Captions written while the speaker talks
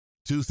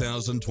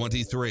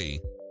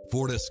2023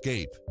 Ford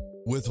Escape.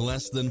 With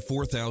less than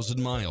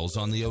 4,000 miles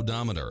on the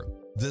odometer,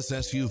 this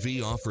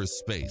SUV offers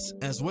space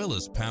as well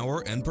as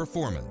power and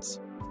performance.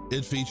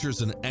 It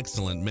features an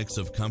excellent mix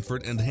of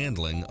comfort and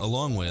handling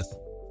along with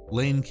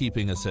lane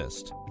keeping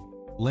assist,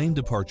 lane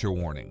departure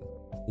warning,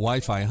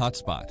 Wi-Fi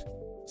hotspot,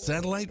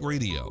 satellite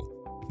radio,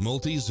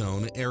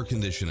 multi-zone air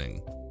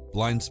conditioning,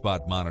 blind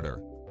spot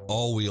monitor,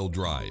 all-wheel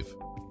drive,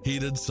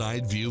 heated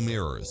side view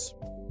mirrors,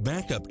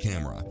 backup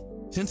camera,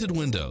 tinted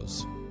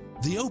windows.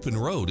 The open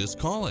road is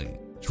calling.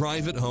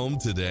 Drive it home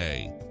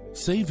today.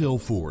 Sayville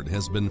Ford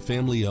has been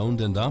family owned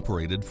and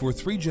operated for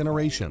 3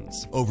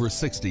 generations, over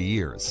 60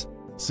 years.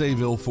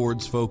 Sayville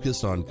Ford's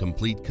focus on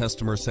complete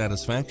customer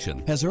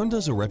satisfaction has earned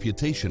us a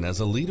reputation as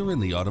a leader in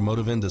the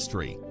automotive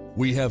industry.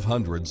 We have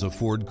hundreds of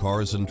Ford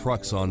cars and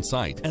trucks on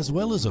site, as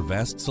well as a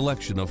vast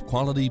selection of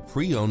quality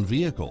pre-owned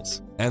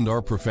vehicles. And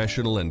our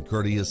professional and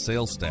courteous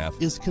sales staff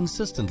is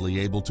consistently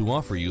able to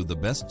offer you the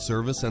best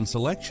service and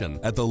selection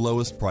at the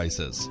lowest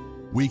prices.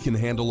 We can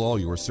handle all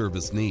your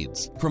service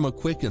needs, from a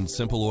quick and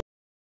simple